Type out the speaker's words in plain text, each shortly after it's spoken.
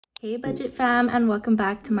Hey budget fam, and welcome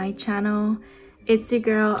back to my channel. It's your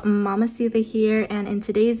girl Mama Siva here, and in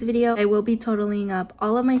today's video I will be totaling up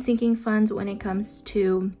all of my sinking funds when it comes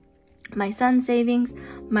to my son's savings,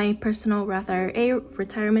 my personal Roth IRA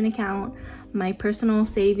retirement account, my personal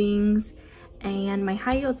savings, and my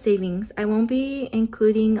high yield savings. I won't be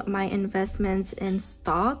including my investments in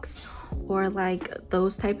stocks or like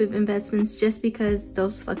those type of investments just because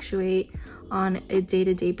those fluctuate on a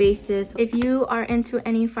day-to-day basis. If you are into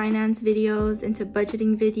any finance videos, into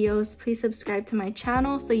budgeting videos, please subscribe to my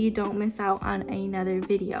channel so you don't miss out on another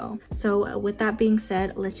video. So with that being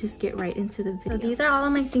said, let's just get right into the video. So these are all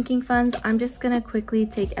of my sinking funds. I'm just gonna quickly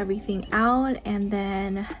take everything out, and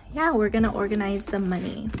then yeah, we're gonna organize the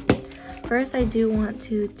money. First, I do want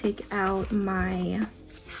to take out my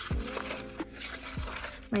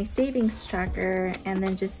savings tracker and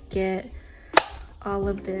then just get all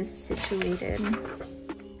of this situated.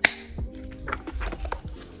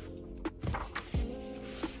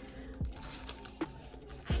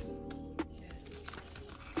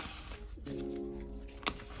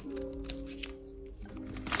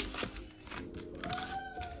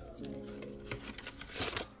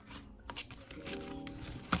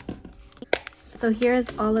 So here's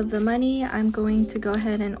all of the money. I'm going to go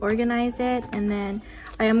ahead and organize it, and then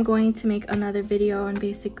I am going to make another video on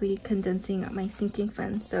basically condensing my sinking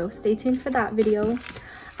funds. So stay tuned for that video.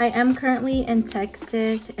 I am currently in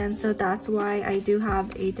Texas, and so that's why I do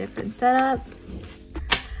have a different setup.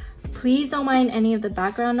 Please don't mind any of the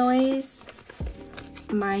background noise.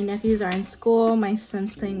 My nephews are in school. My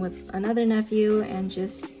son's playing with another nephew, and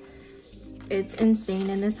just it's insane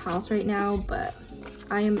in this house right now, but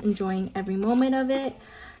I am enjoying every moment of it.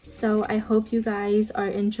 So I hope you guys are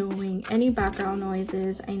enjoying any background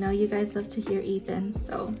noises. I know you guys love to hear Ethan,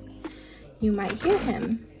 so you might hear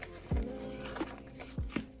him.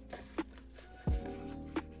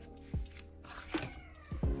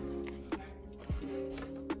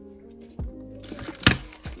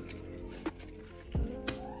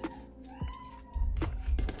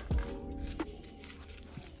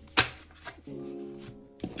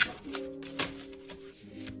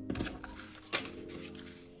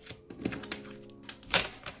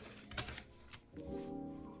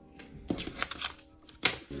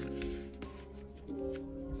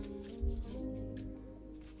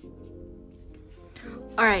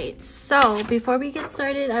 Alright, so before we get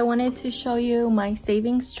started, I wanted to show you my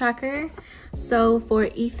savings tracker. So for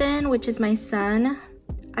Ethan, which is my son,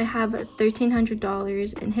 I have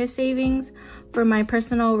 $1,300 in his savings. For my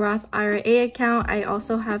personal Roth IRA account, I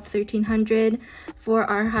also have $1,300. For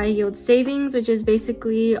our high yield savings, which is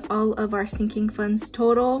basically all of our sinking funds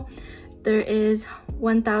total, there is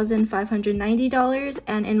 $1,590.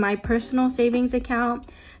 And in my personal savings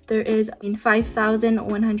account, there is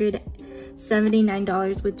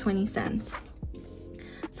 $5,179.20.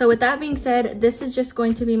 So with that being said, this is just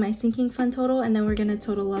going to be my sinking fund total, and then we're going to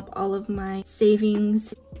total up all of my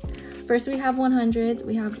savings. First, we have 100s.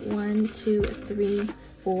 We have 1, 2, 3,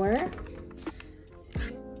 4.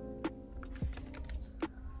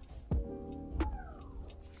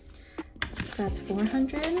 So that's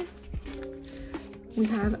 400. We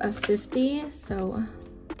have a 50, so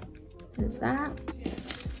what is that?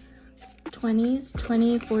 20s,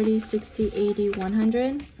 20, 40, 60, 80,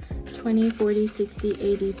 100, 20, 40, 60,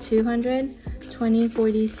 80, 200, 20,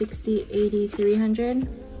 40, 60, 80, 300,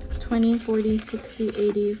 20, 40, 60,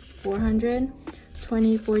 80, 400,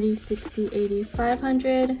 20, 40, 60, 80,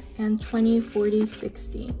 500, and 20, 40,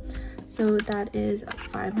 60. So that is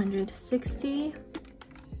 560.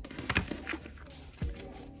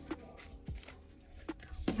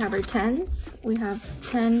 We have our 10s. We have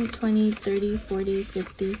 10, 20, 30, 40,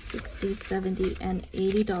 50, 60, 70, and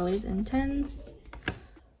 $80 in 10s.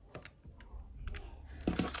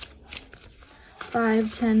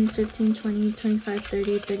 5, 10, 15, 20, 25,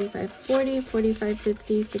 30, 35, 40, 45,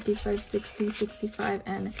 50, 55, 60, 65,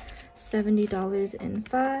 and $70 in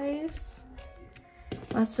 5s.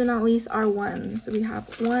 Last but not least, our 1s. We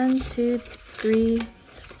have 1, 2, 3,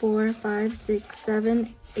 4, 5, 6,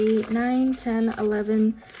 7, 8, 9, 10,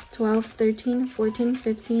 11, 12, 13, 14,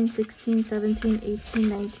 15, 16, 17, 18,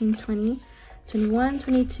 19, 20, 21,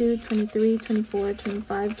 22, 23, 24,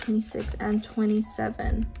 25, 26, and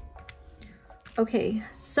 27. Okay,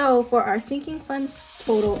 so for our sinking funds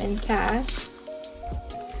total in cash,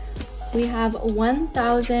 we have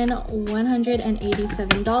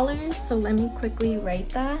 $1,187. So let me quickly write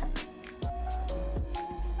that.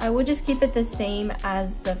 I would just keep it the same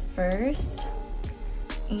as the first.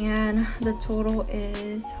 And the total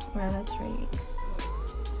is, well, that's right,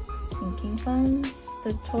 sinking funds.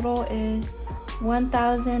 The total is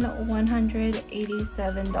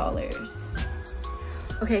 $1,187.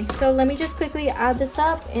 Okay, so let me just quickly add this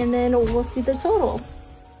up and then we'll see the total.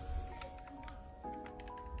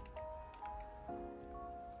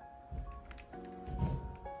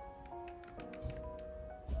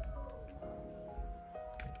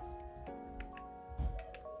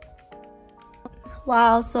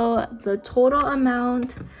 Wow, so the total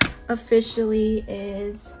amount officially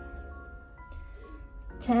is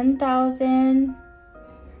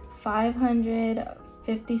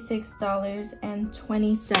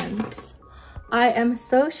 $10,556.20. I am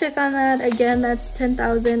so shook on that. Again, that's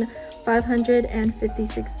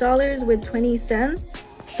 $10,556.20.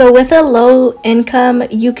 So with a low income,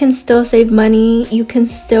 you can still save money, you can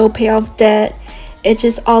still pay off debt. It's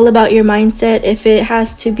just all about your mindset. If it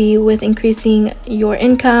has to be with increasing your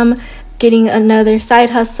income, getting another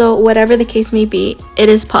side hustle, whatever the case may be, it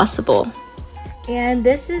is possible. And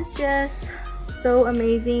this is just so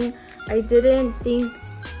amazing. I didn't think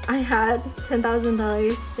I had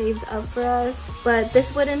 $10,000 saved up for us, but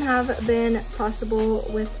this wouldn't have been possible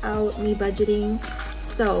without me budgeting.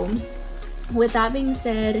 So with that being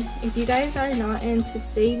said, if you guys are not into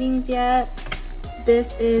savings yet,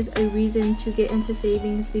 this is a reason to get into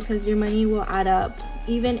savings, because your money will add up.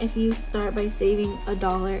 Even if you start by saving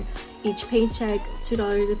 $1 each paycheck,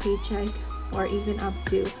 $2 a paycheck, or even up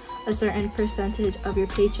to a certain percentage of your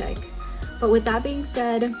paycheck. But with that being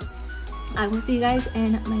said, I will see you guys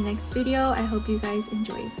in my next video. I hope you guys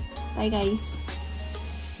enjoyed. Bye guys.